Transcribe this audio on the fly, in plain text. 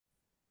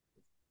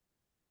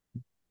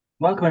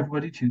Welcome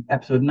everybody to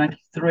episode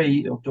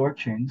 93 of Dork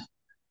Tunes.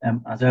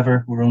 As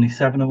ever, we're only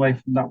seven away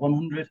from that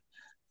 100,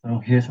 so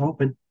here's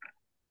hoping.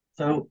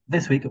 So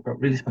this week I've got a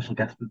really special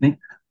guest with me,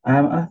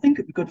 and I think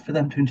it'd be good for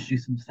them to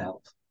introduce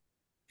themselves.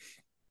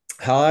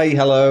 Hi,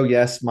 hello.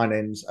 Yes, my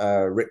name's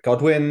Rik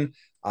Godwin.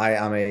 I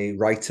am a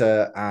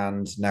writer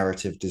and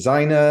narrative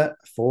designer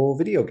for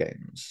video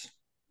games.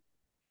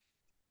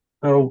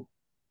 So,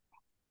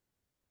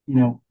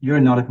 you're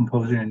not a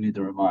composer and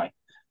neither am I.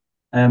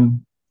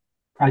 Um,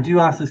 I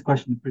do ask this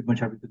question to pretty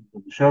much everybody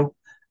on the show.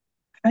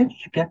 How did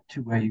you get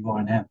to where you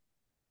are now?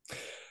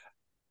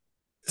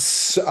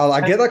 So I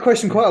How get did that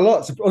question you, quite a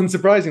lot,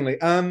 unsurprisingly.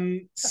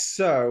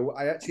 So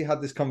I actually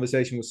had this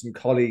conversation with some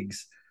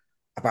colleagues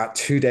about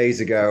 2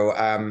 days ago.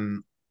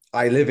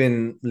 I live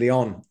in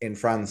Lyon in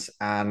France,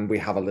 and we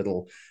have a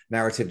little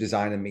narrative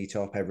designer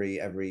meetup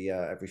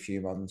every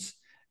few months.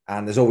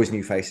 And there's always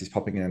new faces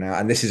popping in and out.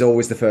 And this is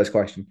always the first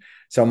question.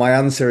 So my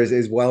answer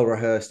is well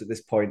rehearsed at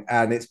this point,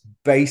 and it's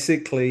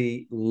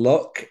basically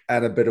luck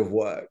and a bit of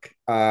work.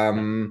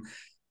 I'm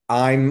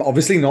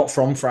obviously not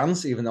from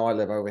France, even though I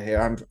live over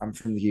here. I'm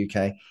from the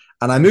UK,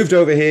 and I moved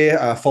over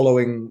here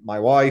following my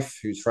wife,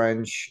 who's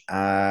French.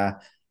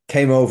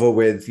 Came over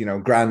with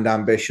grand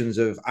ambitions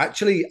of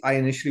actually I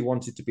initially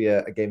wanted to be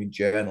a gaming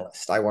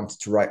journalist. I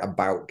wanted to write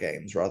about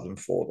games rather than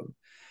for them.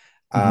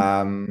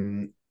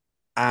 Mhm.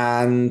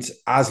 And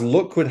as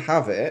luck would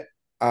have it,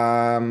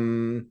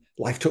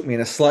 life took me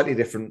in a slightly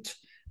different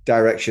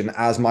direction.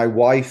 As my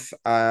wife,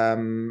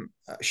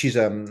 she's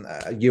a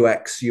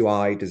UX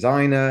UI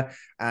designer,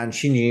 and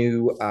she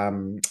knew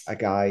a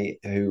guy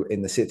who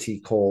in the city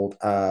called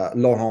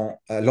Laurent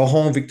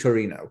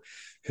Victorino,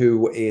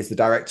 who is the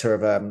director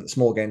of a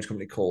small games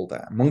company called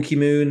Monkey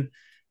Moon.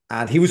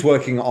 And he was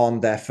working on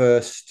their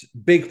first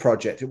big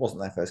project. It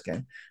wasn't their first game;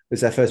 it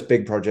was their first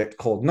big project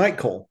called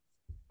Nightcall.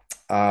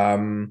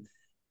 Um,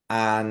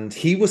 and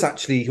he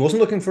wasn't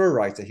looking for a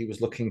writer. He was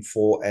looking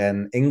for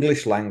an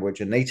English language,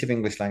 a native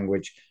English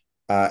language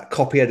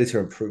copy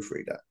editor and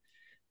proofreader.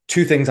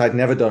 Two things I'd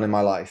never done in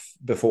my life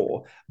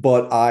before,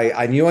 but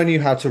I knew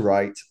how to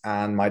write,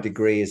 and my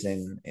degree is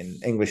in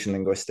English and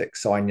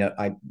linguistics, so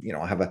I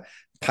have a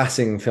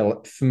passing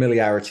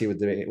familiarity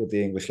with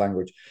the English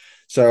language.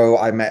 So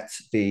I met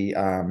the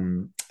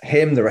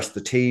rest of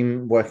the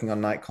team working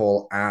on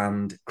Nightcall,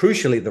 and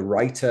crucially the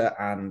writer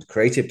and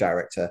creative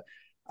director,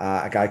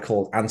 a guy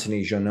called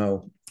Anthony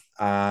Jonot,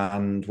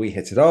 and we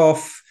hit it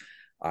off.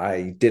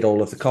 I did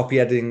all of the copy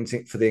editing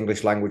for the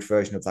English language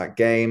version of that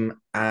game,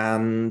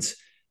 and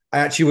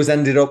I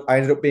ended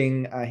up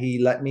being he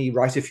let me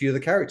write a few of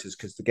the characters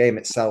because the game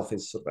itself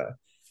is sort of a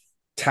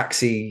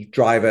taxi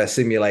driver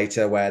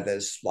simulator where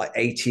there's like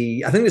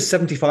 80, I think there's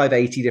 75,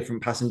 80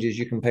 different passengers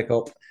you can pick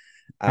up.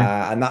 Okay.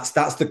 And that's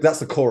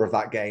the core of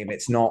that game.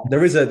 It's not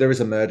there is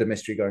a murder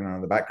mystery going on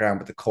in the background,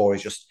 but the core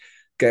is just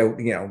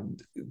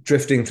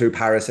drifting through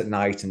Paris at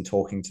night and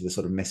talking to the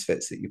sort of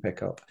misfits that you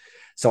pick up.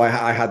 So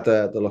I had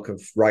the look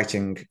of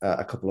writing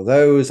a couple of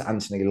those.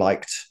 Anthony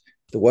liked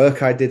the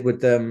work I did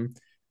with them,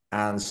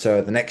 and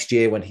so the next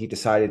year when he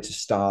decided to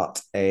start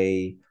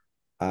a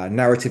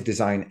narrative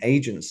design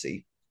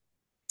agency,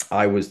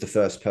 I was the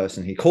first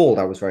person he called.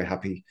 I was very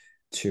happy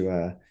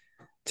to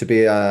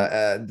be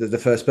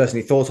the first person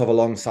he thought of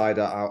alongside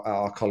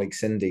our colleague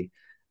Cindy.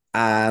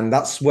 And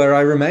that's where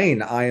I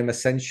remain. I am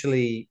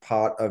essentially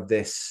part of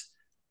this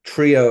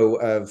trio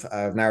of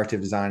narrative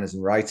designers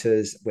and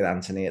writers with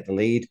Anthony at the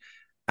lead.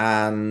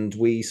 And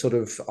we sort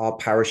of are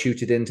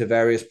parachuted into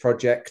various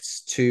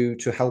projects to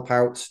help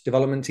out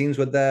development teams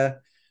with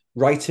their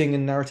writing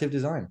and narrative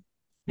design.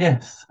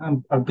 Yes,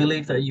 I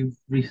believe that you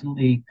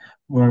recently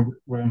were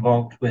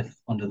involved with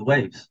Under the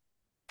Waves.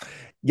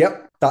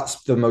 Yep,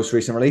 that's the most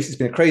recent release. It's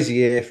been a crazy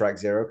year for Act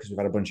Zero because we've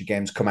had a bunch of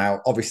games come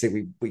out.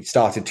 Obviously, we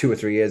started 2 or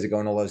 3 years ago,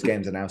 and all those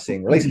games are now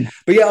seeing release.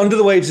 But yeah, Under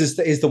the Waves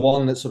is the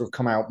one that's sort of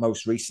come out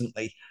most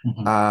recently,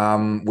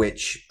 Mhm.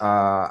 which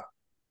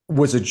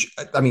was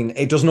I mean,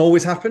 it doesn't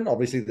always happen.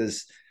 Obviously,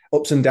 there's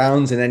ups and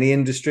downs in any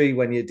industry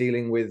when you're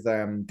dealing with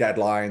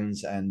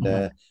deadlines, and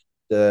Mhm.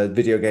 the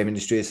video game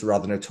industry is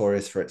rather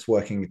notorious for its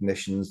working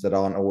conditions that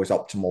aren't always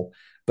optimal.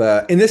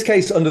 But in this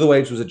case, Under the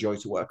Waves was a joy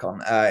to work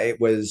on.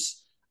 It was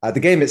the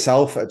game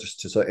itself, just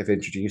to sort of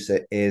introduce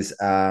it, is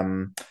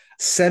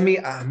semi.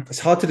 It's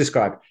hard to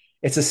describe.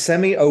 It's a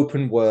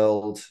semi-open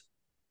world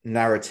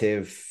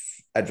narrative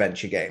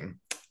adventure game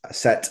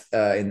set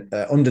in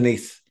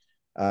underneath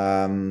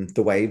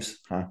the waves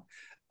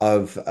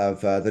of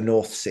the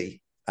North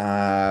Sea.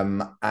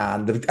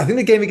 I think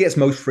the game it gets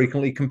most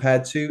frequently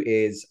compared to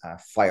is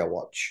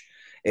Firewatch.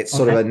 It's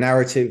sort of Okay. a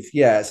narrative,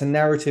 yeah, it's a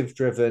narrative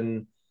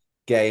driven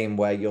game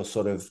where you're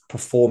sort of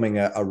performing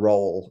a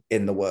role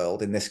in the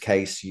world. In this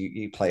case,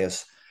 you play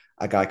as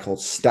a guy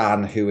called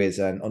Stan, who is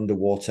an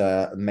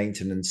underwater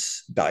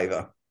maintenance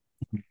diver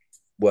It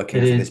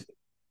working for is this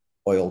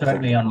oil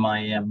certainly company. on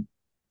my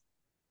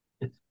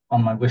it's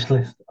on my wish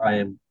list. I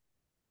am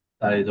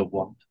That is a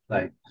want to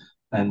play.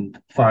 And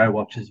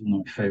Firewatch is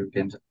one of my favorite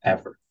games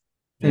ever.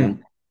 You know,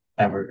 Mm.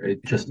 ever.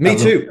 It just I Me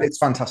love too. It's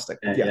fantastic.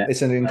 yeah, Yeah, yeah.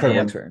 it's an I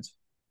incredible experience.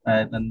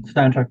 and the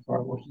soundtrack for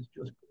it, which is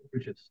just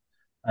gorgeous.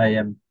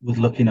 I was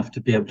lucky enough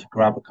to be able to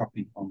grab a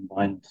copy on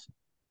vinyl.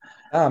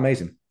 Ah,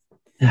 amazing.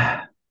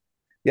 Yeah.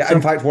 Yeah,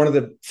 in So, fact, one of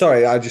the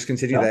sorry, I'll just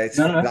continue no, there. no, It's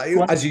no, no,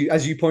 go on.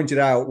 as you pointed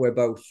out, we're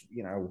both,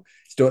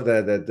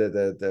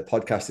 the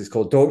podcast is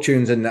called Dork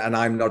Tunes, and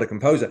I'm not a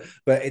composer,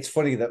 but it's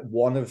funny that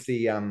one of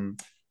the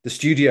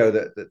studio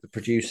that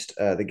produced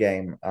the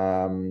game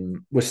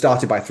was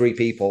started by three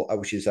people,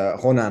 which is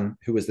Ronan,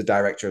 who was the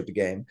director of the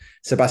game,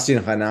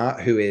 Sebastian Renat,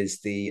 who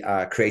is the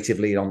creative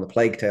lead on the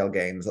Plague Tale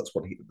games. That's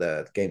what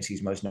the games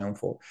he's most known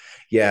for.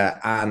 Yeah,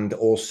 and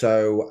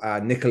also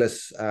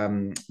Nicholas.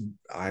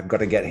 I've got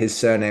to get his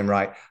surname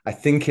right. I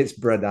think it's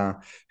Bredin,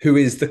 who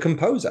is the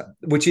composer,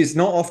 which is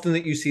not often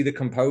that you see the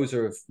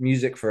composer of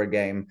music for a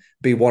game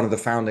be one of the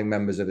founding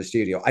members of the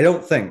studio. I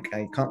don't think.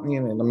 I can't.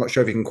 I'm not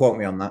sure if you can quote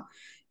me on that.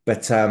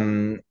 But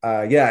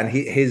yeah, and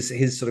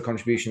his sort of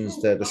contributions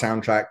to the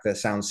soundtrack, the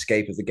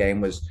soundscape of the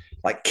game was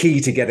like key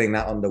to getting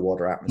that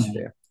underwater Mhm.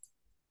 atmosphere.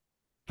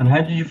 And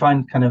how do you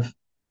find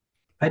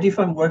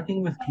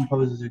working with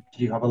composers? Do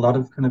you have a lot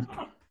of kind of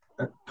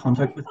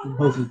contact with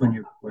composers when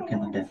you're working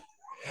on games?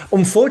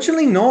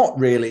 Unfortunately, not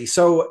really.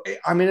 So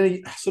I'm in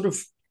a sort of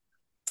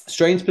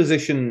strange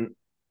position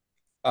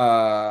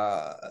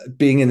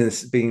being in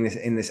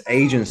this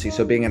agency,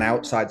 so being an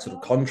outside sort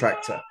of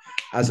contractor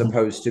as Mhm.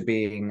 opposed to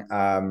being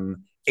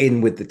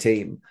in with the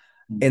team,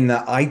 Mhm. in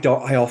that I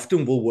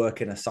often will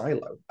work in a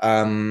silo.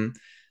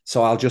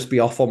 So I'll just be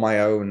off on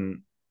my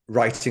own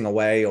writing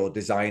away or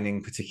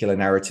designing particular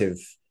narrative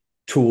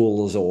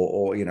tools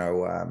or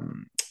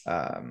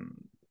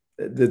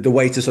the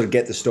way to sort of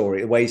get the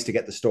story, ways to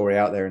get the story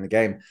out there in the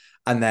game.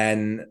 And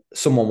then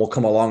someone will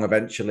come along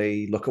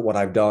eventually, look at what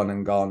I've done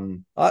and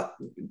gone,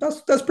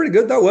 that's pretty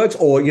good, that works,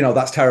 or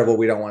that's terrible,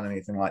 we don't want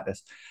anything like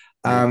this.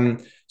 Yeah.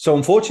 So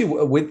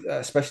unfortunately, with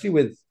especially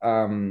with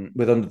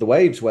Under the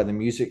Waves, where the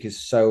music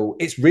is so,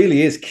 it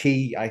really is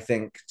key, I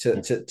think,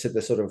 Yeah. to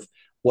the sort of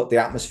what the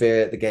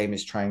atmosphere the game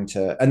is trying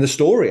to, and the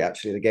story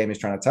actually the game is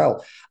trying to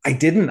tell.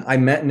 I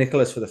met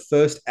Nicholas for the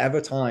first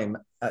ever time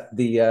at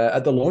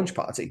the launch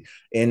party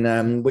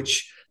in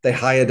which they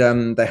hired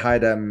so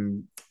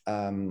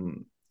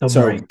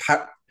Submarine.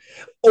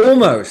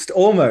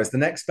 almost the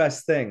next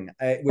best thing.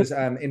 It was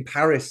in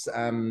Paris.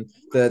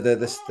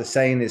 The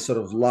Seine is sort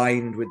of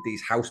lined with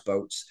these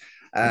houseboats.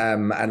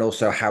 And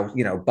also how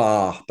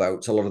bar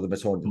boats. A lot of them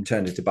are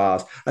turned into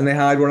bars, and they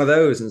hired one of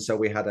those. And so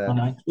we had Oh, a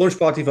nice. launch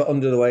party for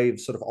Under the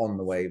Waves, sort of on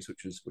the waves,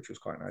 which was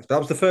quite nice. But that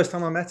was the first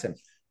time I met him.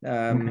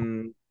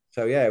 Okay.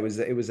 So yeah, it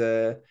was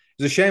a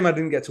shame I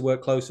didn't get to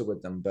work closer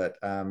with them, but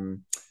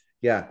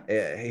yeah,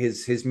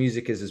 his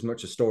music is as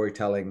much a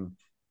storytelling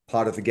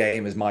part of the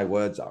game as my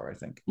words are, I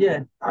think.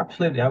 Yeah,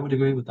 absolutely. I would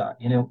agree with that.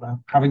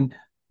 Having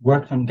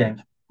worked on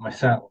games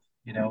myself,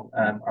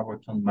 I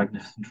worked on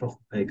Magnificent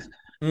Truffle Pigs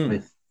Mm,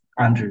 with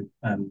Andrew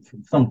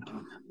from Thunk,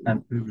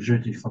 who was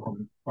originally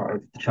from part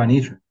of the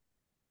Chinese room.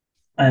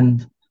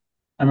 And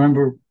I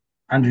remember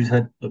Andrew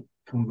said, "Look,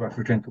 can we go out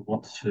for a drink? I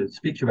want to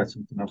speak to you about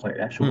something." I was like,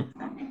 "Yeah, sure."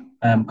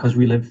 mm, Because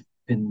we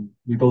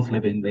both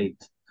live in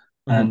Leeds,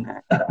 and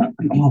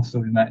mm, so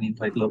we met and he was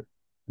like, "Look,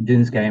 I'm doing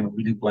this game. I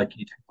really would like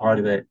you to be part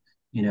of it.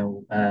 Be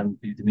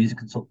the music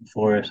consultant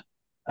for it."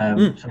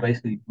 mm. So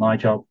basically, my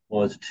job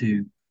was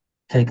to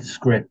take the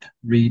script,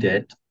 read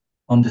it,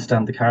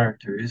 understand the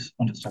characters,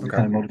 understand the Okay,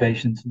 kind of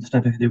motivations,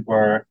 understand who they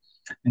were,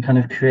 and kind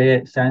of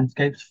create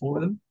soundscapes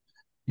for them.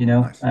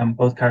 nice.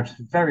 Both characters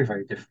are very,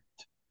 very different.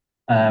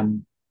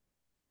 Um,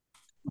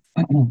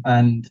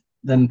 and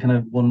then kind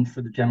of one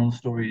for the general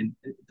story and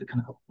the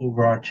kind of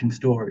overarching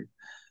story.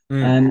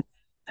 Mm, And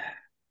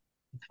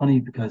it's funny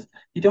because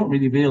you don't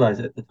really realize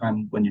it at the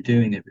time when you're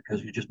doing it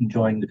because you're just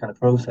enjoying the kind of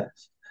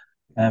process.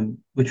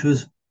 Which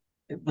was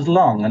it was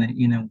long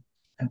and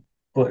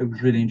but it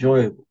was really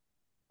enjoyable.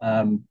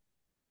 Um,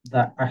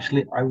 that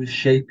actually I was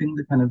shaping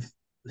the kind of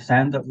the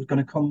sound that was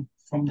going to come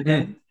from the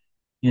game, mm,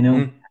 you know,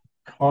 mm,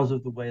 because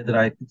of the way that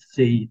I could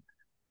see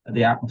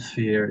the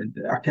atmosphere and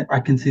I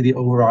can see the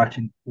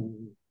overarching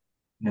whole,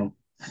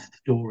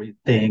 story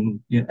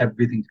thing,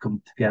 everything's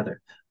come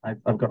together.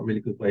 I've got a really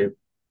good way of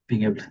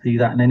being able to see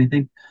that in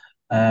anything.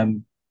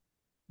 Um,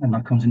 and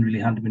that comes in really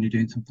handy when you're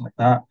doing something like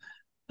that. mm,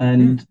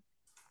 And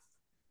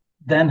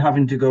then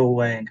having to go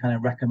away and kind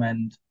of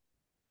recommend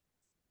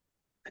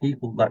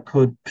people that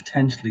could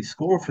potentially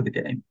score for the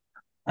game.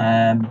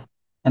 Um,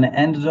 and it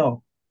ended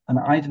up, and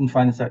I didn't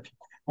find this out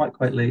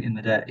quite late in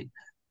the day,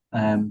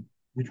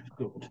 which was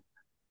good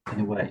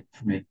in a way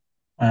for me,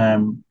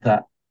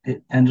 that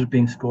it ended up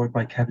being scored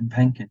by Kevin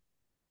Penkin.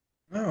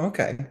 oh,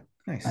 okay,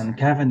 nice. And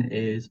Kevin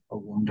is a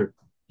wonder.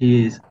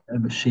 He is a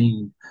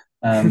machine.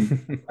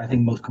 I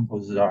think most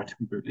composers are, to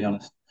be brutally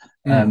honest.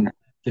 Mm.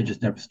 They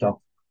just never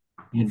stop.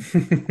 You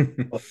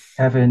But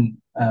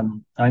Kevin,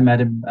 I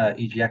met him at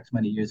EGX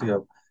many years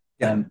ago.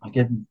 Yeah. I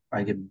gave him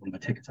one of my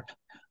tickets actually,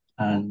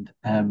 and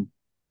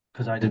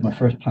because I did my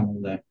first panel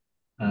there.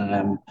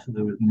 So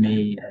there was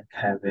me and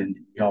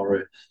Kevin,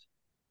 Joris,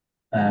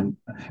 and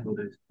a few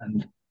others,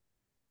 and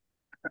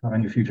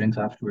having a few drinks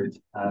afterwards.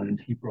 And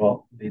he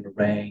brought Lena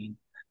Rain,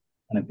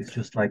 and it was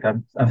just like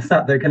I'm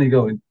sat there kind of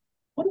going,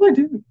 what do I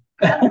do?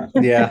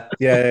 Yeah.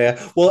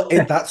 Well,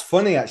 that's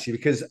funny actually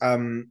because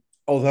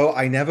although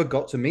I never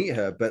got to meet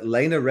her, but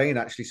Lena Rain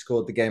actually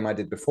scored the game I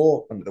did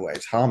before Under the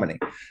Waves, Harmony,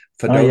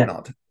 for Oh Don't yeah.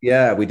 Nod.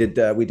 Yeah, we did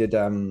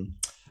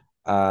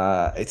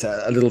it's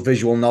a little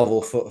visual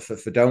novel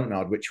for Don't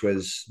Nod, which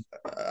was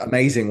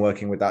amazing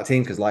working with that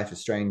team because Life is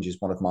Strange is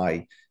one of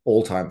my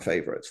all-time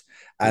favorites.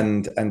 Yeah.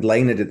 And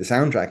Lena did the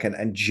soundtrack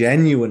and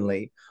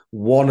genuinely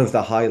one of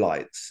the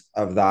highlights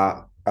of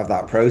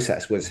that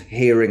process was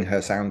hearing her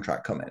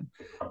soundtrack come in.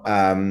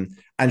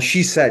 And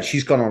she said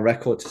she's gone on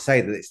record to say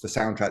that it's the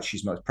soundtrack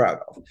she's most proud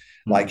of.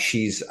 Like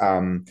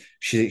Mm.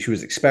 she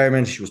was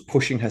experimenting, she was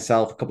pushing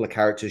herself. A couple of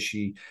characters,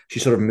 she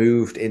sort of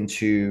moved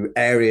into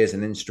areas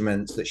and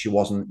instruments that she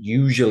wasn't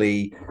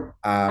usually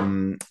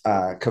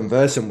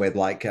conversant with,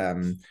 like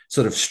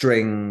sort of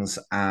strings,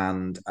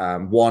 and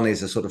one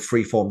is a sort of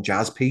freeform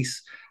jazz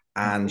piece.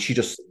 And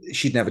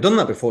she'd never done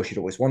that before. She'd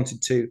always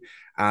wanted to,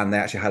 and they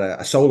actually had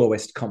a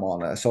soloist come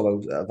on, a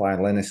solo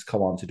violinist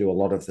come on to do a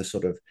lot of the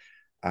sort of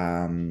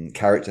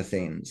character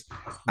themes.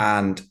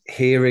 And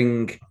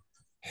hearing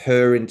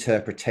her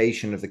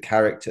interpretation of the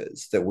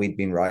characters that we'd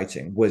been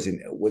writing was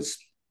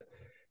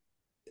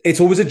it's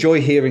always a joy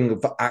hearing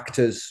the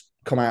actors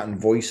come out and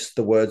voice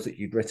the words that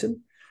you'd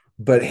written,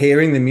 but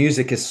hearing the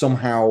music is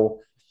somehow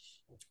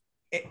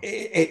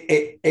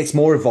it's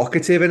more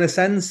evocative in a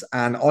sense.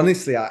 And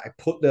honestly, I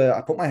put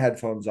my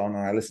headphones on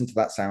and I listen to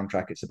that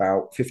soundtrack. It's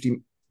about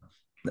 50,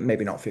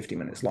 maybe not 50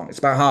 minutes long. It's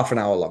about half an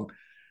hour long.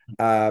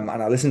 And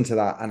I listened to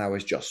that and I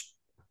was just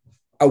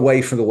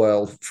away from the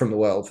world for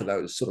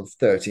those sort of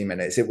 30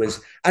 minutes. It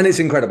was, and it's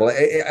incredible.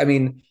 I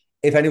mean,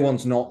 if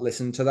anyone's not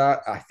listened to that,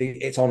 I think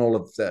it's on all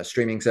of the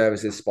streaming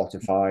services,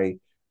 Spotify,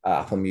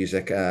 Apple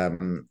Music.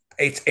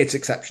 It's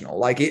exceptional.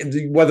 Like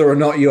whether or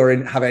not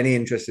have any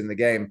interest in the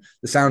game,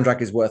 the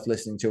soundtrack is worth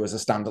listening to as a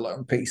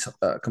standalone piece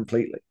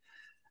completely.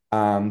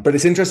 But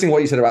it's interesting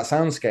what you said about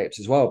soundscapes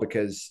as well,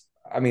 because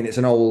I mean, it's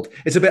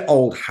a bit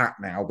old hat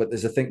now, but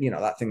there's a thing,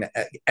 that thing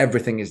that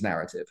everything is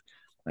narrative.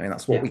 I mean,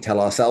 that's what Yeah. we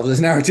tell ourselves as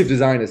narrative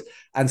designers,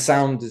 and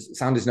sound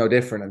is no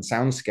different. And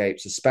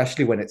soundscapes,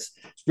 especially when it's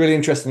really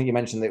interesting that you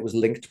mentioned that it was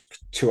linked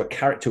to a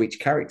character, to each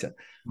character.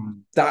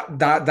 Mm.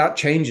 That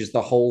changes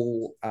the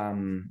whole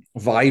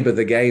vibe of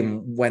the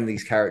game when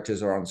these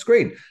characters are on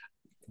screen.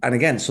 And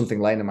again, something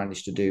Lena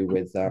managed to do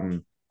with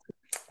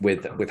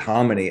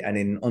Harmony, and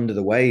in Under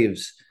the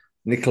Waves,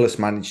 Nicholas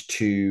managed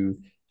to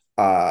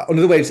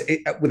Under the Waves,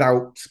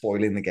 without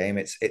spoiling the game,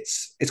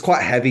 it's quite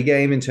a heavy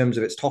game in terms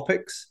of its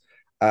topics.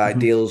 It Mhm.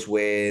 deals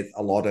with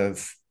a lot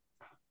of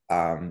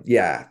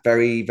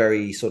very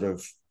very sort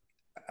of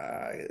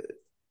uh,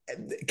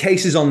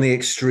 cases on the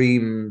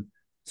extreme,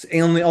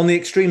 on the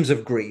extremes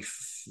of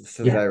grief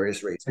for Yeah.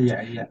 various reasons.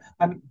 Yeah.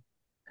 I mean,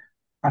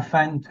 I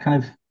find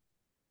kind of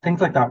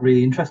things like that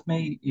really interest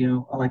me.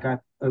 Like I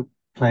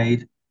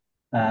played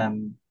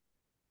um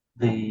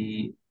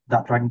the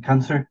that Dragon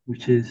Cancer,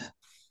 which is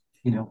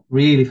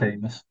really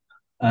famous.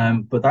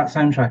 But that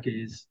soundtrack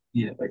is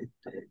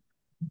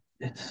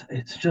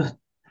it's just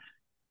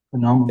Yeah,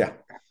 phenomenal.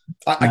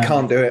 I Um,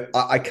 can't do it.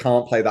 I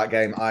can't play that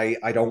game.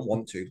 I don't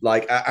want to.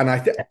 Like, and I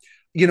think,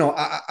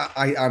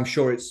 I'm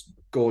sure it's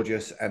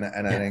gorgeous and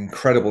an yeah,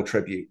 incredible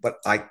tribute, but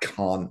I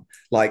can't.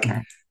 Like,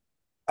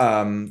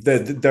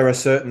 there are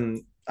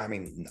certain. I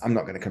mean, I'm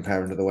not going to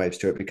compare Under the Waves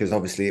to it because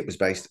obviously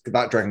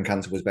that Dragon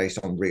Cancer was based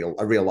on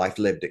a real life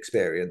lived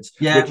experience,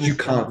 yeah. It which you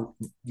was can't.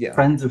 Yeah,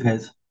 friends of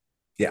his,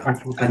 yeah,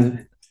 actual friends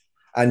of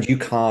and his. you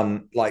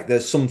can't, like,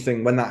 there's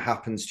something when that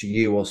happens to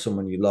you or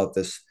someone you love,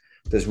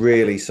 there's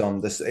really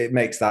this it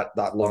makes that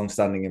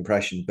long-standing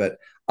impression. But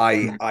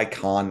Yeah, I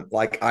can't,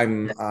 like,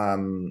 I'm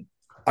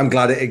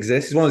glad it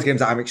exists. It's one of those games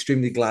that I'm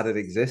extremely glad it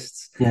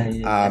exists.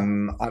 yeah.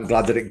 I'm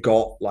glad that it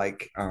got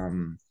like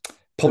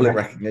The public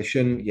rec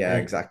recognition. Yeah, Yeah,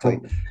 exactly.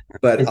 totally.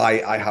 But It's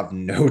I have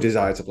no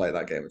desire to play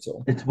that game at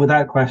all. it's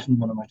without question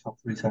one of my top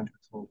three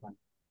soundtracks of all time.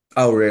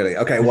 Oh really?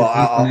 Okay, There's a well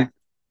piece on it.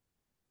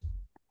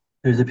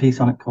 There's a piece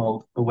on it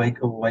called "Awake,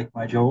 Oh Awake,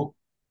 My Joel,"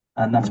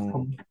 and that's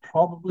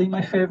probably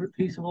my favorite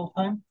piece of all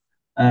time.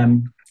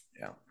 Um,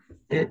 yeah,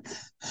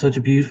 it's such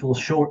a beautiful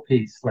short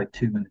piece, like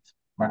 2 minutes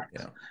max.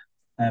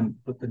 yeah,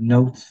 But the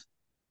notes,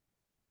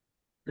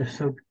 they're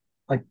so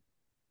like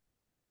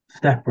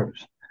separate.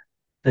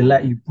 They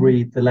let you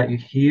breathe. They let you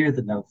hear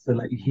the notes. They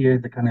let you hear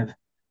the kind of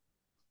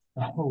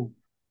the hope,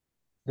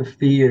 the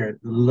fear,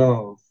 the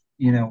love,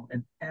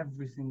 in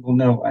every single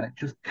note, and it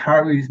just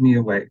carries me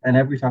away. And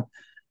every time,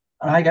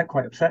 and I get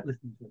quite upset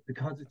listening to it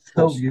because it's of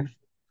so course. beautiful.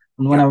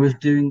 And Yeah,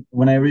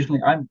 when I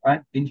originally, I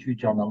interviewed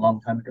John a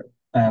long time ago.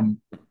 And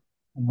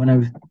when I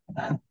was,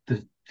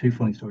 there's two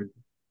funny stories.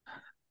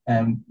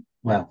 Um,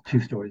 well, two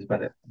stories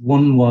about it.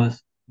 One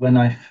was when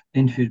I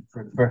interviewed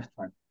for the first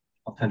time.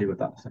 I'll tell you about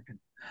that in a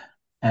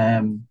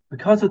second.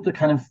 Because of the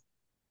kind of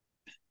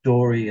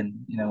story, and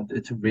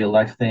it's a real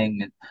life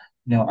thing,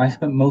 and I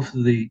spent most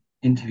of the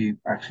interview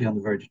actually on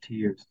the verge of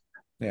tears.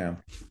 yeah,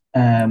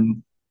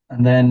 Um,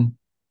 and then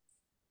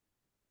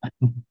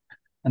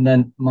and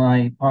then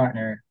my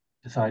partner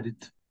decided,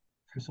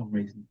 for some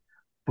reason,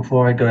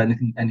 before I got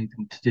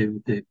anything to do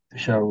with the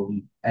show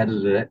and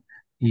edited it,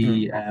 Hmm.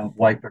 he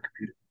wiped our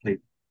computer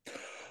completely.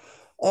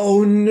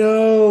 Oh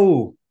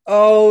no.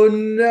 Oh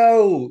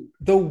no.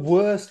 The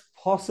worst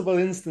possible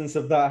instance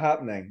of that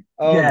happening.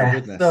 Oh my Yeah,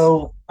 goodness.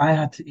 so I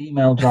had to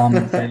email John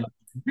and say, look,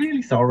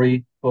 really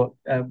sorry, but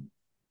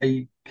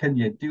can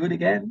you do it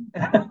again?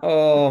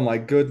 Oh my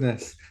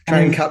goodness. And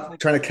he was just like,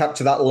 Trying to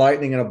capture that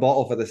lightning in a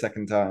bottle for the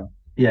second time.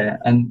 yeah,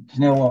 and you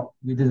know what?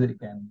 We did it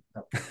again.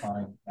 That was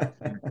fine.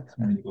 Actually,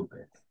 some really good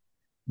bits.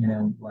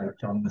 Like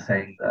John was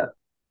saying that,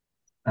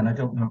 and I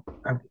don't know,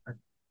 I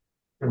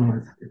don't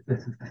know if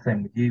this is the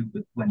same with you,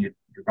 but when you're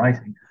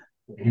writing,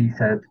 but he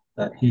said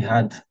that he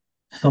had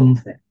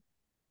something,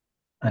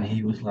 and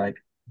he was like,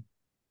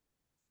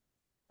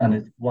 and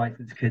his wife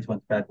and his kids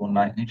went to bed one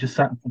night, and he just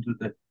sat in front of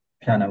the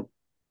piano,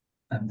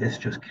 and this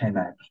just came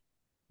out.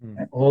 Hmm.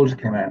 It all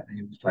just came out, and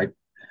he was like,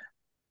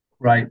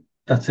 right,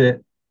 that's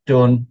it,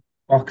 done,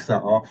 box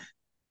that off.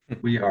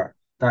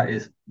 That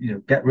is,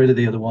 get rid of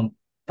the other one.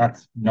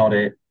 That's not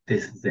it.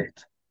 This is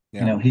it.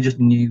 Yeah. He just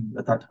knew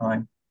at that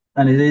time.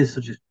 And it is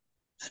such a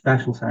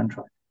special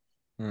soundtrack.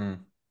 Hmm.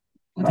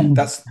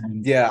 That's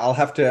Um, yeah, I'll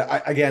have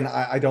to again,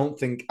 I don't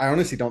think I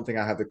honestly don't think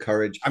I have the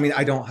courage. I mean,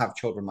 I don't have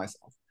children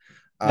myself.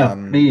 no,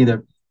 me Um,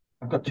 either.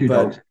 I've got two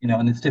dogs, but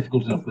and it's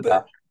difficult enough with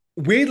but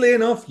that. weirdly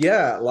enough,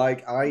 yeah,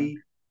 like I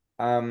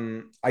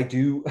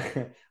do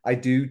I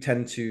do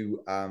tend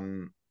to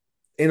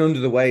in Under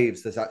the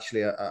Waves, there's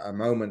actually a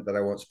moment that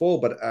I won't spoil,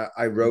 but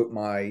I wrote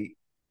my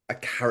a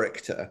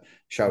character,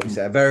 shall we Mhm.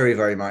 say, a very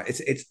very much.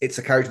 It's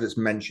a character that's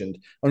mentioned.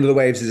 Under the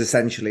Waves is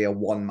essentially a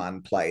one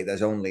man play.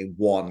 There's only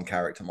one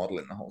character model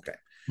in the whole game,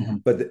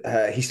 Mhm.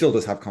 but he still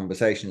does have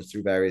conversations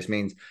through various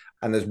means.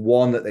 And there's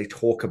one that they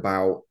talk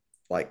about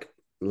like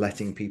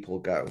letting people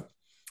go,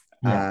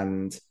 Yeah.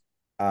 and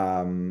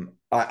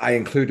I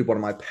included one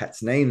of my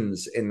pets'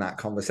 names in that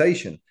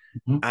conversation.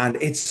 Mhm. And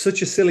it's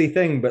such a silly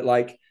thing, but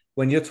like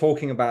when you're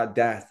talking about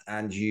death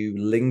and you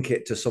link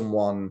it to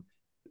someone,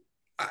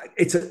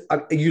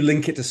 you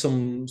link it to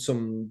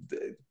some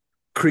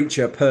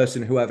creature,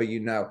 person, whoever you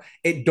know.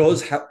 It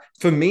does Mhm. help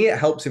for me. It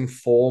helps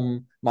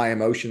inform my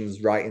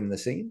emotions right in the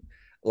scene.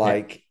 Yeah.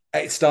 Like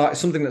it started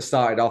something that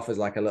started off as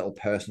like a little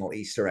personal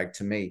Easter egg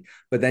to me,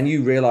 but then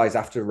you realize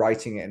after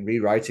writing it and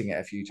rewriting it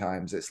a few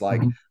times, it's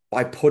like Mhm.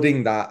 by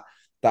putting that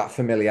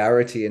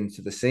familiarity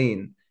into the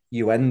scene,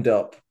 you end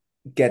up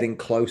getting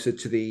closer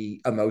to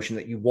the emotion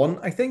that you want,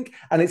 I think.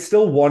 And it's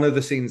still one of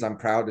the scenes I'm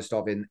proudest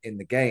of in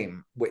the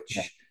game, Yeah. which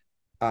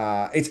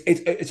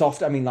it's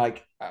often, I mean,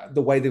 like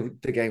the way the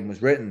game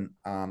was written,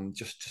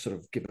 just to sort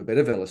of give a bit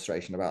of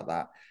illustration about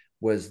that,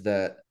 was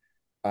that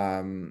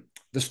um,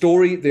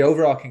 the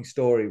overarching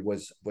story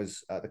was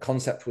the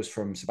concept was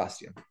from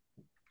Sebastian,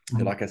 who,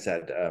 Mhm. like I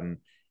said,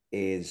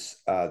 is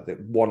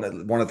one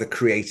of the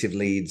creative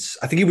leads.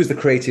 I think he was the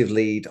creative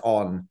lead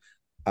on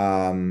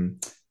um,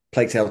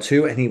 Plague Tale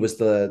 2, and he was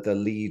the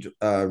lead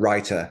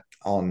writer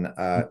on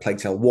Plague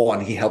Tale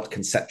 1. He helped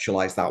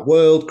conceptualize that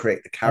world,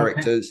 create the Okay.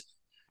 characters,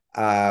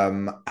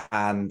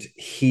 and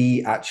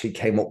he actually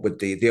came up with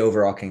the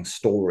overarching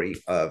story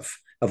of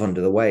Under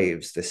the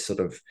Waves, this sort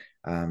of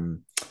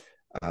um,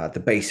 the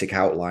basic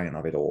outline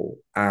of it all,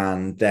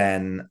 and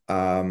then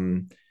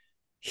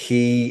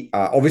he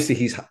obviously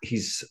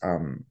he's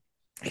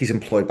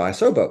employed by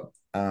Asobo,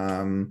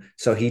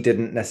 so he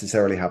didn't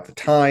necessarily have the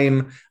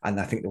time, and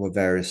I think there were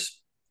various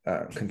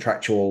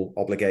contractual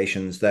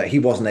obligations that he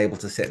wasn't able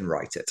to sit and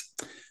write it.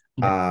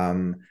 Yeah.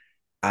 Um,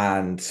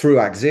 and through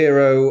Act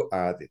Zero,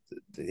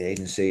 the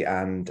agency,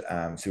 and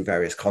through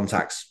various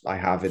contacts I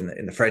have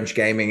in the French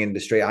gaming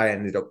industry, I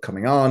ended up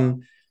coming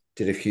on,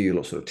 did a few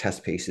sort of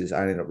test pieces.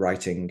 I ended up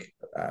writing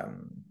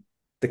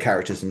the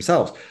characters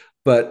themselves,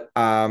 but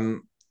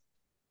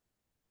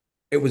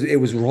it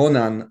was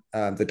Ronan,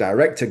 the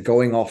director,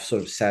 going off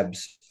sort of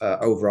Seb's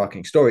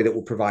overarching story that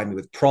will provide me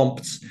with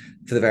prompts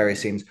for the various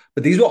scenes.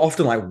 But these were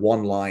often like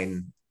one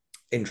line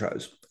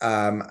intros,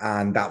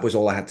 and that was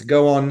all I had to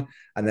go on.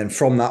 And then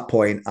from that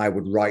point, I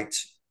would write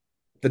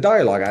the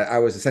dialogue. I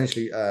was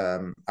essentially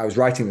I was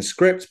writing the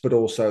script, but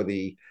also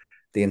the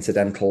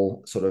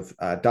incidental sort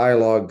of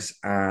dialogues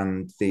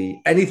and the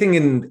anything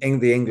in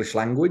the English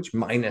language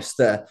minus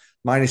the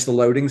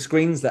loading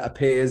screens that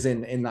appears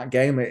in that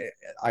game.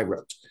 I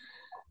wrote,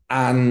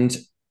 and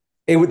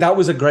that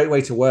was a great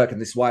way to work, and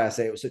this is why I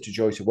say it was such a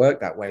joy to work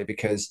that way,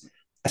 because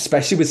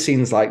especially with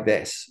scenes like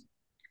this,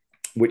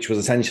 which was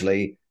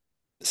essentially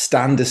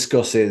Stan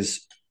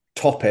discusses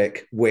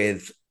topic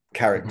with Mhm.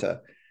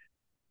 character.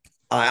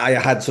 I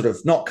had sort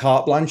of not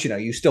carte blanche,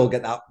 you still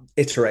get that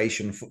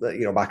iteration,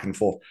 back and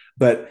forth,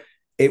 but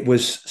it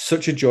was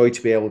such a joy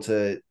to be able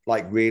to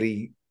like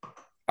really,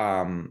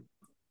 um,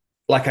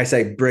 like I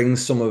say, bring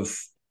some of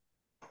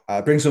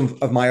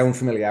my own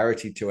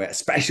familiarity to it,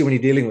 especially when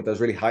you're dealing with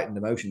those really heightened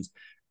emotions,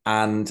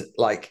 and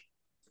like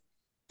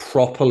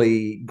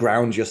properly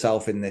ground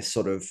yourself in this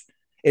sort of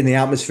in the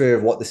atmosphere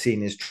of what the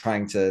scene is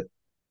trying to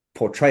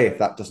portray. If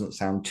that doesn't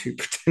sound too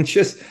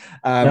pretentious,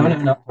 No, no,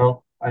 um, no,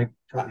 no. I uh,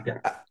 totally get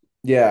it.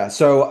 yeah.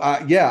 So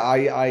yeah,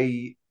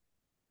 I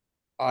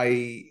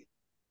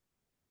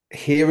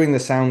hearing the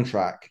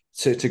soundtrack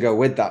to go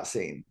with that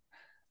scene,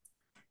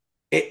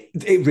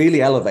 it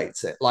really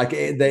elevates it. Like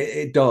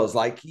it does.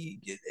 Like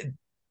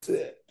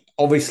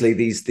obviously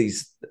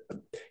these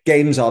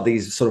games are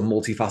these sort of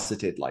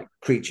multifaceted like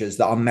creatures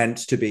that are meant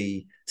to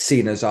be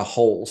seen as a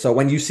whole. So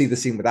when you see the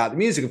scene without the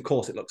music, of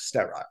course, it looks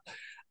sterile.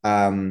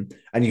 And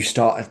you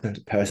start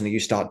personally, you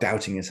start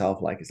doubting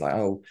yourself. Like it's like,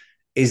 oh,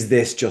 is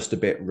this just a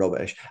bit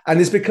rubbish? And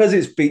it's because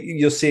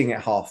you're seeing it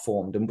half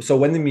formed. And so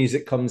when the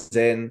music comes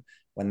in,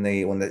 when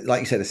the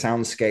like you say, the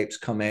soundscapes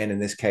come in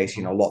this case,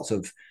 lots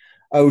of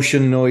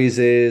ocean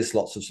noises,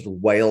 lots of sort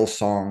of whale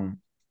song.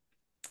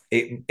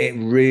 It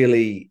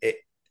really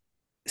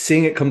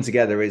seeing it come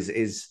together it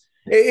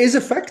is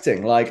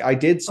affecting. Like I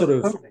did Oh, sort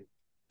of, totally.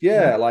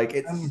 yeah, Yeah. like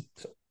it's Um,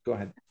 go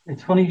ahead.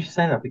 it's funny you should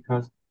say that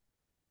because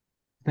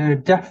there are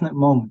definite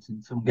moments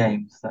in some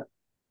games that,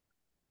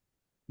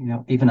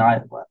 even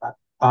I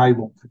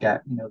won't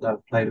forget, that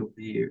I've played over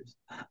the years.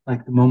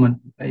 Like the moment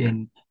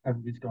in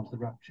Everybody's Gone to the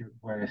Rapture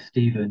where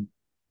Stephen,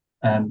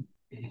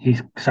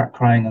 he's sat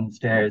crying on the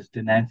stairs,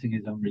 denouncing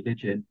his own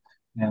religion.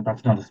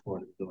 That's not a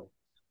spoiler, though.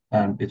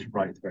 It's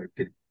right at the very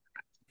beginning.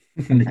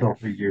 And it's all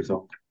 3 years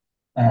old.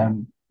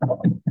 Um,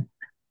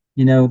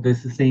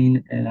 there's a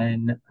scene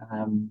in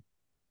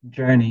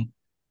Journey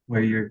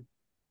where you're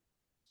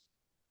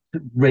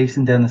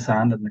racing down the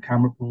sand and the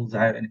camera pulls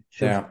out and it's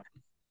just Yeah.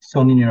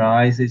 sun in your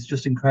eyes. It's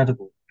just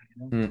incredible.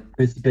 Mm,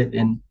 There's a bit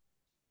in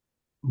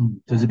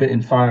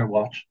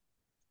Firewatch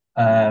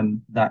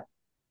that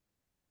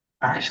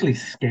actually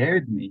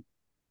scared me.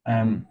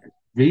 mm.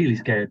 Really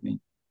scared me.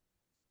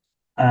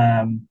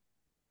 Um,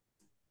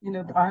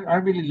 I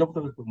really love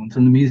those moments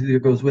and the music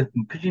that goes with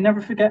them because you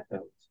never forget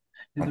those.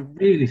 They're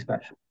really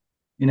special.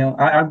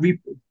 I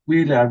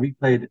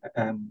replayed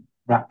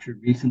Rapture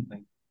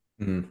recently,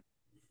 Mm.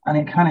 and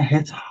it kind of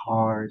hits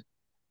hard.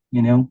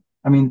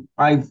 I mean,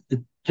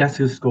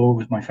 Jessica's score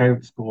was my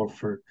favorite score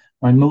for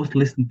my most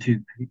listened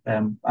to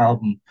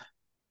album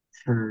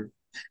for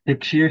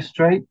 6 years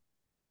straight.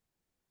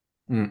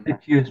 Mm.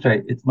 6 years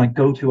straight. It's my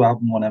go-to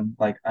album when I'm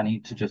like I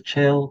need to just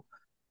chill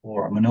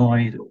or I'm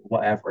annoyed or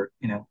whatever.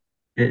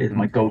 It is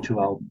my Mm. go-to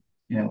album.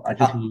 I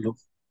just love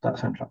that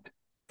soundtrack.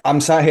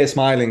 I'm sat here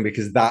smiling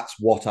because that's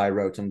what I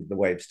wrote Under the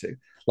Waves to.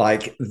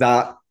 Like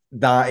that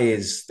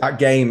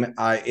game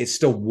is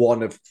still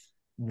one of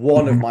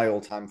Mhm. my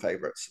all-time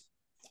favorites.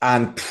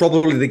 And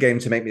probably the game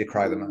to make me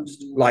cry the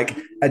most. Like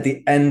at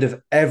the end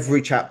of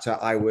every chapter,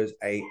 I was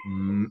a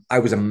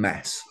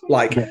mess.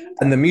 Like, Yeah.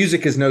 and the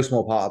music is no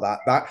small part of that.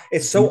 That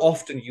it's so Mhm.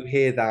 often you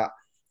hear that.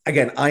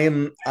 Again, I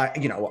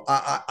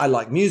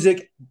like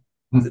music.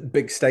 Mhm.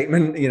 Big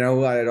statement.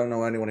 I don't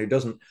know anyone who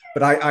doesn't,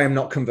 but I am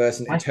not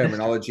conversant in My sister.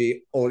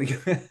 terminology or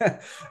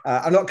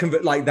I'm not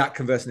that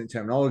conversant in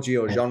terminology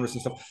or Yeah. genres and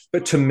stuff.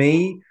 But to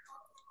me,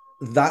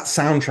 that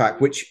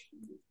soundtrack, which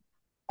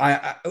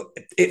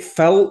it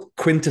felt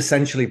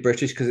quintessentially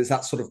British because it's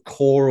that sort of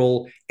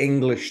choral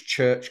English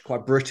church choir,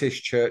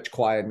 British church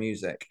choir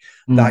music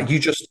that Mm. you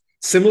just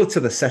similar to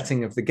the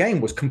setting of the game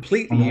was I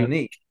completely know.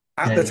 unique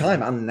at Yeah, the yeah, time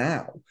yeah. and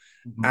now.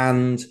 Mhm.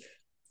 And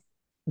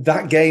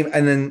that game,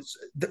 and then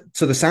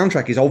so the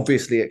soundtrack is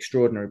obviously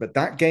extraordinary, but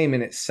that game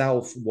in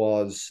itself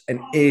was and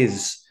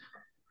is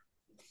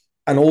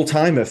an all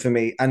timer for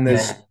me. And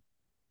Yeah.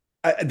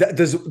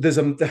 there's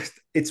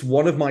it's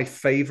one of my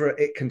favorite.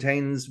 It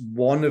contains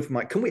one of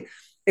my. Can we,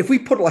 if we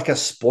put like a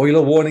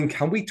spoiler warning,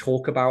 can we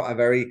talk about a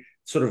very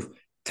sort of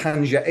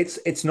tangent?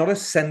 It's not a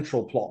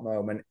central plot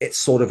moment. It's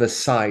sort of a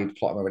side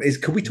plot moment.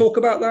 Can we talk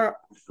about that?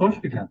 Of course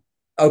we can.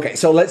 Okay,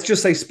 so let's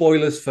just say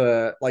spoilers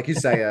for, like you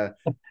say,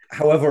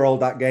 however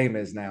old that game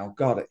is now.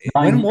 God,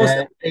 when was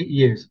it? 8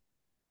 years.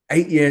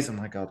 8 years. Oh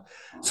my God.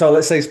 So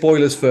let's say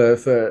spoilers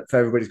for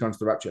Everybody's Gone to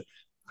the Rapture.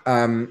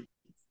 Um,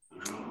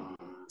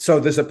 so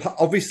there's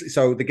obviously,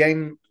 so the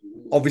game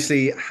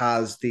obviously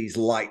has these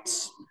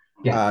lights.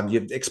 Yeah.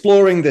 You're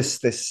exploring this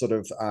sort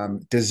of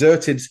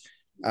deserted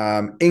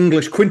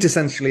English,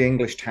 quintessentially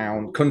English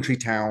town, country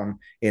town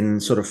in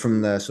sort of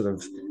from the sort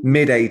of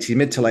mid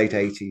to late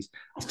 80s.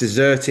 It's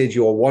deserted.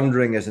 You're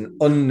wandering as an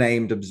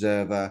unnamed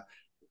observer,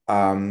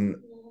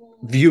 um,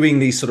 viewing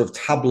these sort of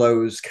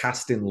tableaus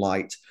cast in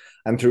light.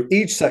 And through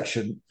each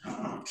section,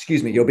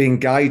 excuse me, you're being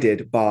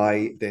guided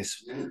by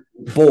this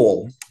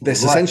ball,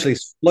 this Right. essentially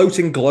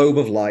floating globe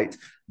of light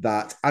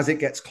that as it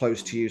gets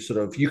close to you,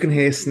 sort of, you can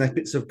hear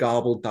snippets of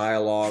garbled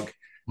dialogue,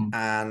 Mhm.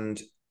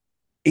 and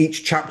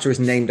each chapter is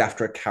named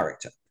after a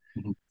character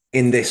Mhm.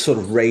 in this sort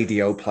of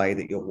radio play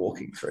that you're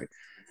walking through.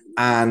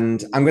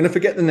 And I'm going to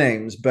forget the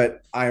names,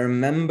 but I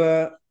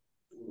remember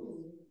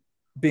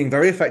being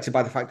very affected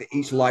by the fact that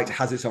each light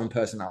has its own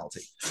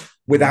personality Mhm.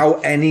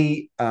 without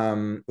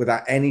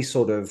any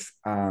sort of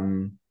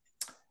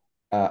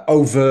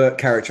overt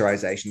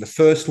characterization. The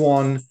first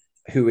one,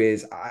 who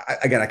is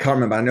again, I can't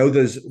remember. I know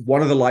there's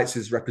one of the lights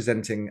is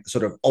representing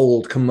sort of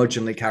old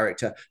curmudgeonly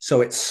character,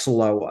 so it's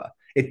slower.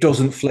 It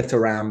doesn't flit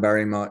around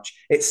very much.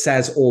 It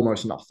says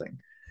almost nothing.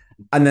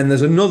 And then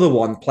there's another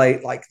one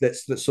played like that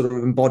sort of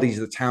embodies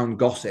the town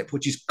gossip,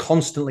 which is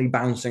constantly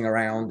bouncing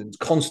around and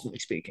constantly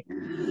speaking.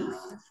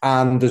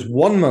 And there's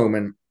one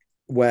moment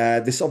where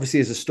this obviously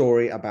is a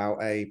story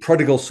about a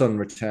prodigal son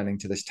returning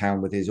to this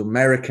town with his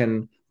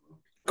American,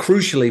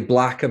 crucially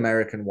black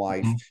American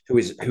wife,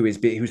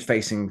 Mm-hmm. who's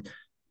facing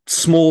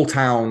small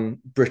town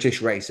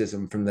British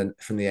racism from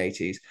the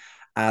 80s.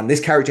 And this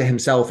character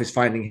himself is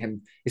finding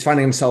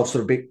himself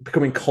sort of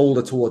becoming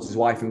colder towards his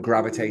wife and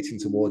gravitating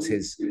towards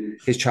his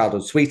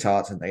childhood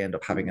sweetheart, and they end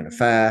up having an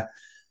affair.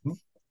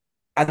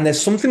 And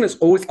there's something that's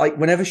always like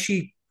whenever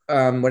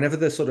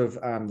the sort of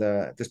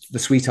the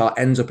sweetheart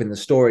ends up in the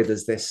story,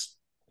 there's this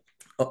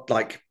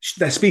like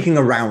they're speaking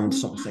around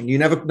something. You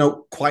never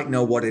quite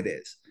know what it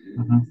is.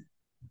 Mm-hmm.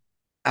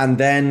 And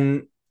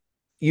then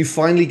you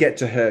finally get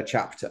to her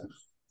chapter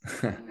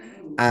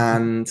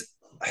and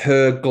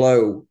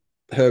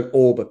her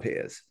orb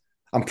appears.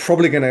 I'm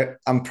probably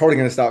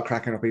gonna start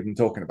cracking up even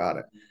talking about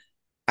it.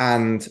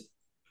 And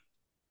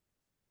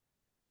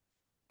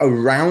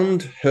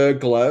around her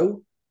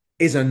glow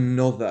is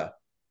another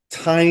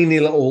tiny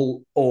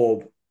little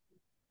orb,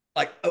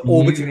 like You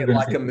orbiting were it going to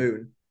like say a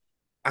moon.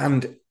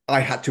 And I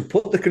had to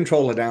put the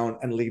controller down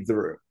and leave the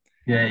room.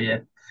 yeah, yeah.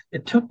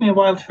 It took me a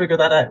while to figure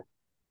that out.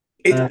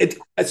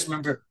 It's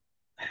Remember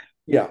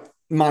yeah,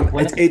 man.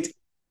 when it, It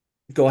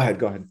Go ahead,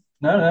 go ahead.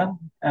 no,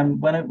 no,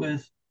 when it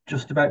was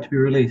just about to be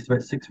released,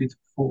 about 6 weeks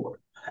before.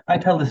 I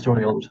tell this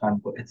story all the time,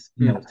 but it's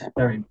Mm, it's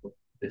very important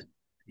for this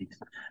piece.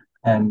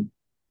 Um,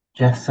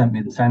 Jess sent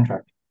me the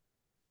soundtrack,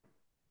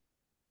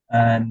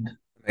 and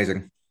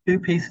amazing. two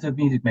pieces of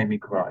music made me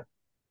cry.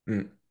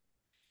 Mm,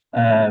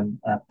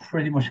 I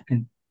pretty much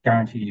can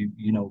guarantee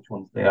you know which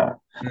ones they are.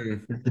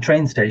 mm, It's the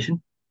train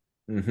station,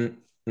 mm-hmm,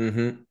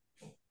 mm-hmm.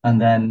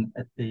 and then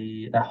at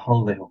the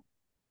holiday home.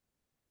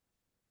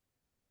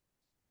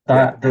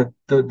 Yeah,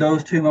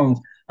 Those two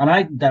moments, and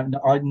I'd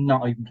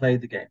not even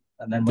played the game,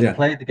 and then when I yeah.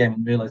 played the game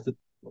and realized that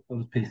what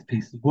those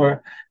pieces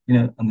were,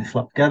 and they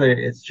slot together,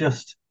 it's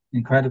just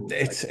incredible. Like,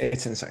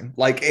 It's insane.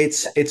 Like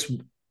it's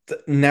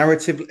the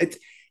narrative. It's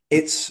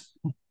it's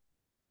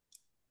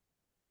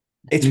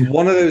it's beautiful.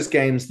 one of those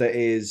games that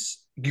is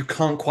you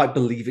can't quite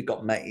believe it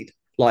got made.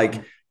 Like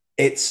Mhm.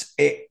 it's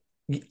it.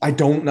 I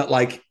don't know.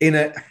 Like in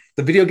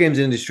the video games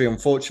industry,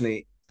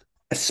 unfortunately,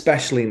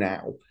 especially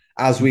now,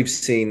 as we've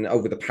seen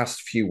over the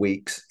past few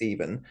weeks,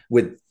 even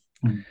with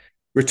Mhm.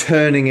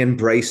 returning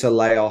Embracer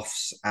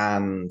layoffs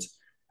and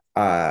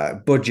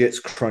budgets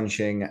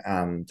crunching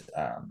and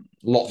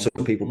lots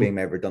of people Mhm. being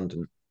made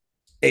redundant.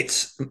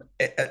 It's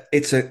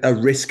a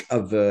risk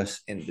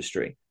averse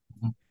industry.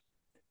 Mhm.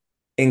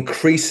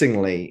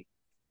 Increasingly,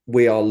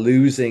 we are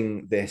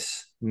losing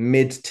this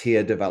mid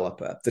tier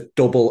developer, the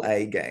double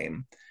A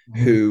game, Mhm.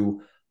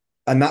 who,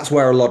 and that's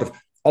where a lot of,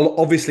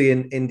 obviously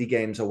in indie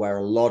games are where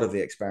a lot of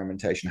the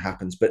experimentation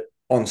happens, but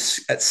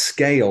at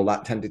scale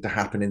that tended to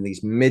happen in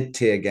these mid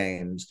tier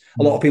games.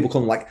 A lot of Mhm. people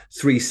call them like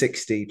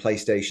 360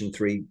 PlayStation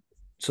 3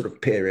 sort of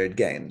period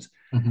games,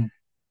 Mhm.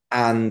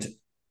 and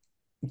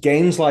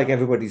games like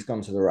Everybody's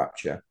Gone to the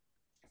Rapture,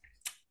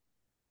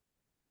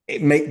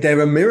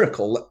 they're a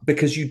miracle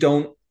because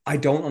I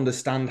don't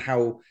understand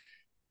how.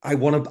 I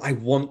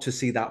want to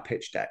see that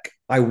pitch deck.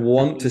 I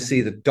want to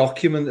see the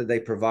document that they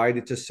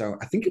provided to Sony.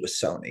 I think it was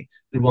Sony.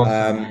 It was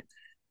Um, Sony.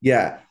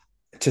 yeah,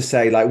 to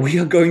say like we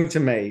are going to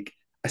make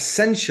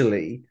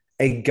essentially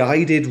a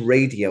guided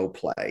radio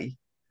play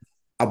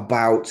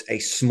about a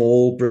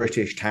small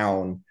British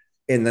town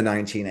in the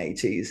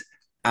 1980s,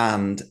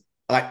 and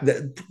like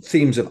the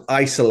themes of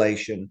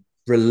isolation,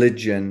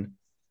 religion,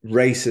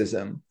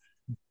 racism,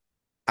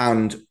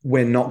 and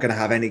we're not going to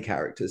have any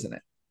characters in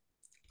it,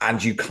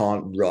 and you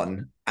can't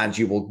run, and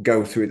you will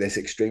go through this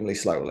extremely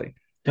slowly.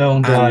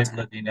 Don't And I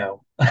bloody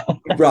know.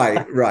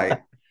 right,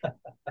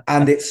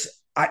 and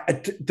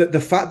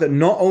the fact that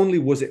not only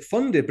was it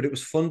funded, but it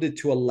was funded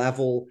to a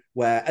level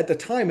where, at the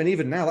time and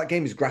even now, that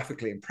game is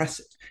graphically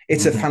impressive.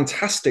 It's a Mhm.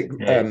 fantastic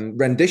Yes.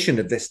 rendition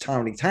of this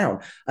tiny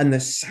town, and the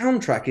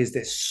soundtrack is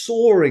this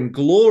soaring,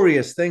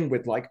 glorious thing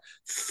with like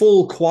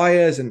full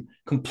choirs and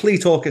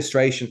complete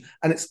orchestration,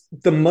 and it's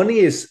the money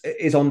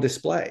is on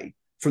display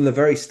from the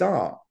very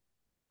start.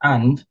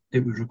 And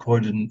it was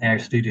recorded in Air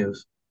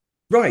Studios.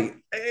 Right.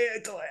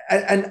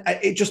 And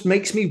it just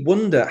makes me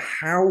wonder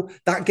how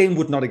that game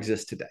would not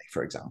exist today,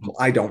 for example.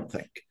 I don't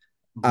think.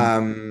 Mhm.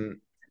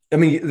 Um, I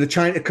mean,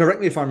 correct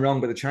me if I'm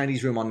wrong, but the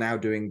Chinese room are now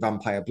doing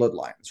Vampire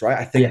Bloodlines, right?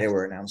 I think they Yes.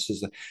 were announced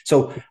as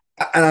so,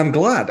 and I'm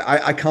glad.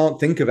 I can't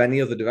think of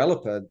any other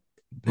developer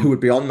who Mhm.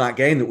 would be on that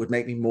game that would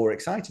make me more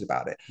excited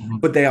about it.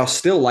 Mhm. But they are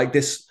still like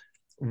this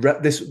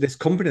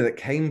company that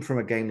came from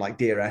a game like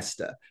Dear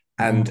Esther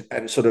Mhm.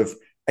 and sort of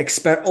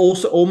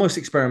also almost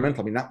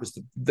experimental. I mean, that was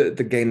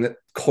the game that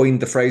coined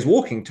the phrase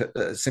walking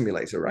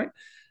simulator, right?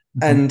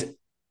 Mhm. And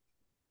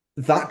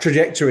that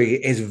trajectory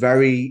is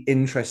very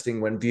interesting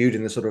when viewed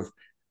in the sort of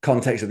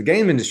context of the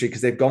game industry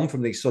because they've gone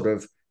from these sort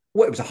of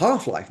it was a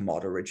Half-Life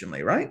mod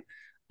originally, right?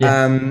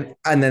 Yeah.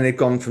 And then they've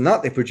gone from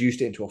that. They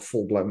produced it into a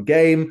full-blown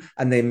game,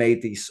 and they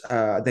made these.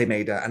 They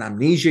made an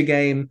amnesia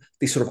game.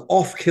 These sort of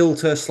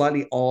off-kilter,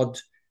 slightly odd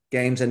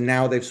games, and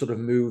now they've sort of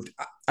moved.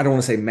 I don't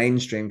want to say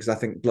mainstream because I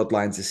think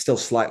Bloodlines is still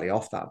slightly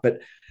off that,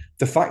 but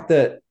the fact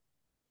that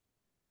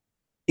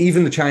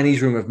even the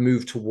Chinese room have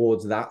moved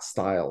towards that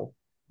style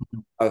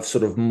of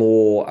sort of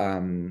more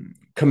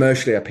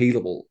commercially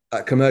appealable,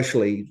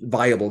 commercially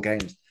viable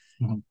games.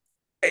 Mm-hmm.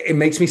 It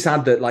makes me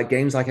sad that like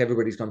games like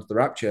Everybody's Gone to the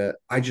Rapture,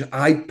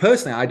 I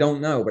personally, I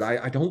don't know, but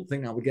I don't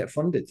think that would get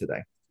funded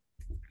today.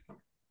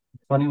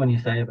 It's funny when you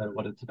say about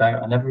what it's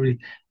about. I never really,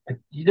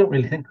 you don't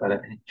really think about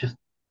it. It just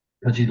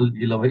because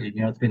you love it,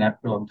 it's been out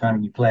for a long time,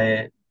 and you play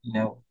it,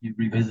 you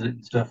revisit it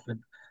and stuff. And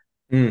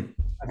Mm.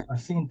 I've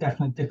seen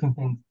definitely different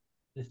things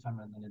this time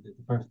around than I did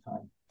the first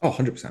time. Oh,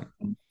 100%.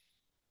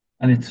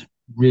 And it's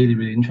really,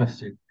 really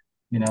interesting,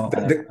 The,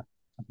 and the,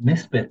 I've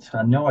missed bits.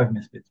 I know I've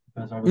missed bits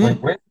because I was like,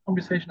 mm. where's the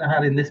conversation I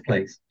had in this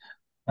place?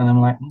 And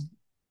I'm like,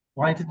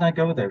 why didn't I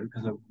go there?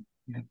 Because of,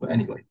 but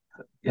anyway,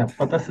 yeah,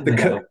 but that's the the, thing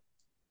I love.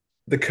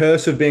 the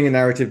curse of being a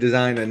narrative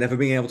designer, never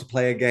being able to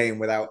play a game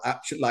without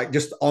actually like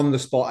just on the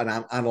spot and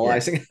Yeah,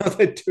 analyzing how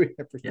they're doing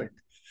yeah. everything.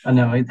 I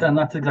know, and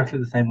that's exactly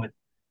the same with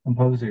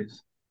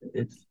composers.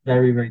 It's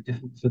very, very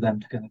difficult for them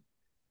to kind of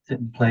sit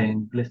and play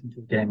and listen to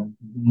a game and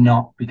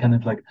not be kind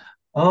of like,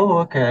 oh,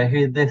 okay, I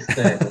hear this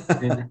there, I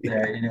hear this Yeah,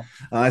 there.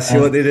 I see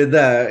what Um, they did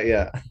there.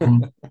 Yeah.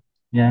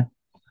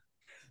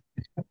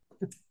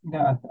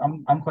 yeah,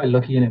 I'm quite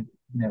lucky in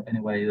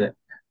a way that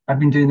I've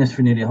been doing this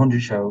for nearly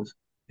 100 shows.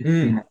 It's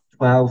been Mm.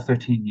 12,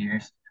 13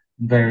 years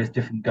in various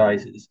different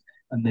guises,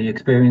 and the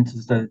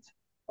experiences that it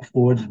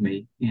affords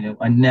me,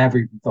 I never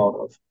even thought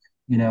of.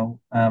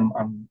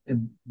 I'm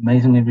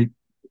amazingly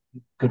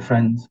good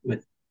friends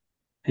with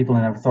people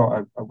I never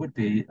thought I would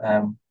be.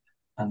 And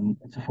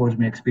it's afforded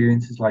me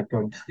experiences like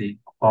going to see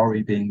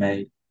Ori being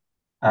made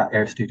at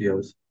Air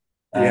Studios,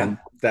 Yeah, um,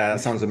 that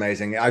which sounds was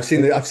amazing. I've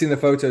seen the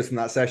photos from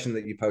that session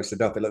that you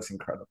posted up. It looks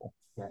incredible.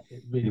 yeah,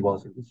 it really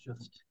was. It was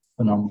just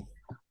phenomenal.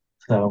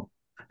 So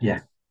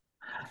yeah,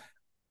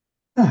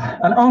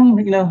 and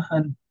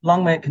and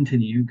long may it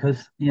continue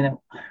because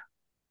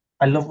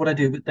I love what I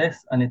do with this,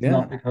 and it's Yeah.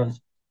 not because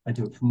I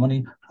do it for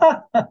money.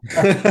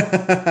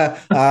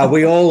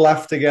 We all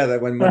laugh together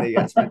when money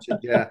gets mentioned.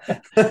 Yeah.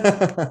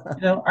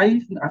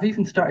 I've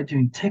even started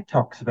doing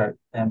TikToks about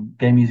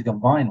game music on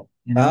vinyl.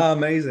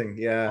 Amazing.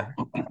 Yeah.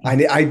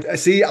 I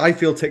see. I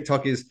feel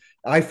TikTok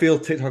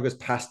has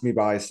passed me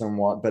by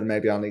somewhat, but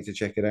maybe I'll need to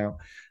check it out.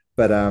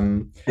 But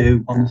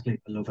Do honestly,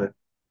 I love it.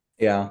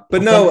 yeah.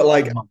 But I'll send no, it to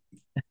like my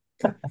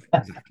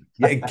exactly.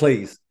 Yeah,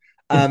 please.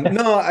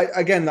 No,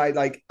 again,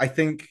 I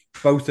think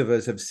both of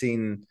us have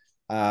seen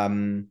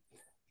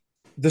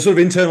the sort of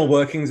internal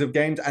workings of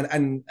games,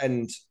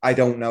 and I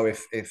don't know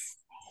if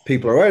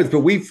people are aware of this, but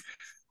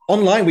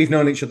we've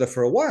known each other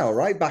for a while,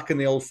 right? Back in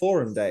the old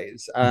forum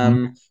days,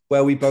 Mhm.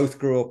 where we both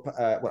grew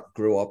up.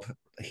 Grew up.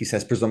 He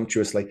says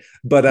presumptuously,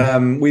 but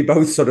we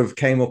both sort of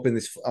came up in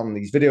this on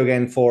these video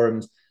game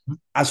forums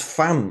as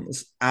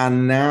fans,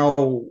 and now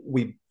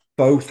we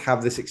both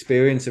have this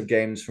experience of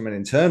games from an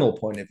internal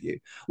point of view.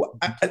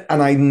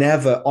 And I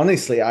never,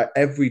 honestly,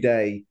 every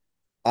day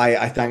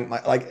I thank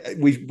my like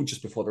we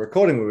just before the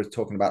recording we were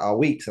talking about our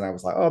weeks, and I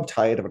was like, oh, I'm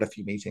tired. I've had a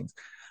few meetings,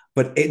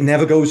 but it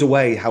never goes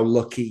away how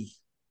lucky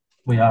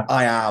We are.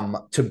 I am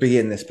to be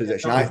in this Yeah,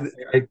 position. totally.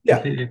 I Yeah,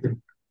 completely agree.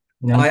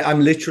 You know,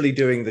 I'm literally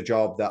doing the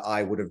job that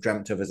I would have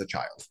dreamt of as a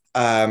child.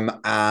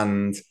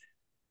 And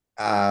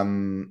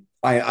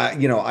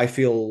I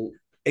feel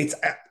it's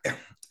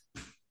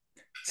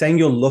saying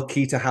you're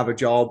lucky to have a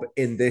job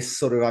in this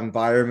sort of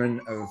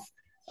environment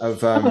of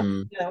but,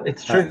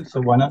 it's uh, true.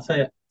 So why not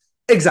say it?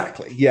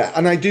 exactly, yeah.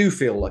 And I do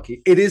feel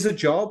lucky. It is a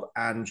job,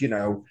 and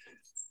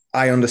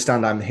I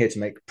understand I'm here to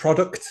make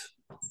product,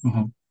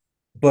 Mhm.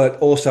 but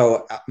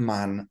also,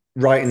 man,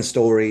 writing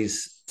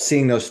stories,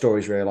 seeing those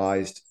stories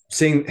realized,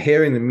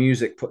 hearing the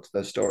music put to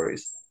those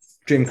stories,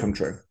 dream come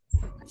true.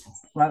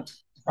 Well,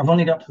 I've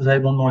only got to say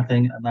one more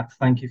thing, and that's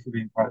thank you for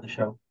being part of the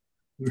show.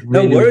 It was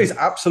No really, worries,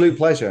 really. absolute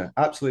pleasure,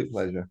 absolute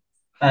pleasure.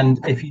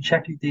 And if you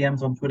check your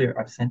DMs on Twitter,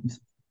 I've sent you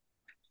some.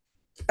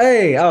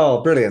 Hey,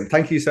 oh, brilliant!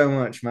 Thank you so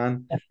much,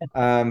 man.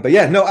 But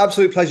yeah, no,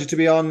 absolute pleasure to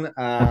be on.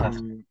 Fantastic.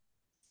 And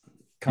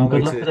Can't good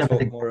wait luck to with talk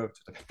everything. more of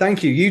it.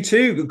 Thank you. You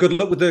too. Good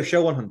luck with the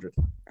show 100.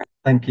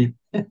 Thank you.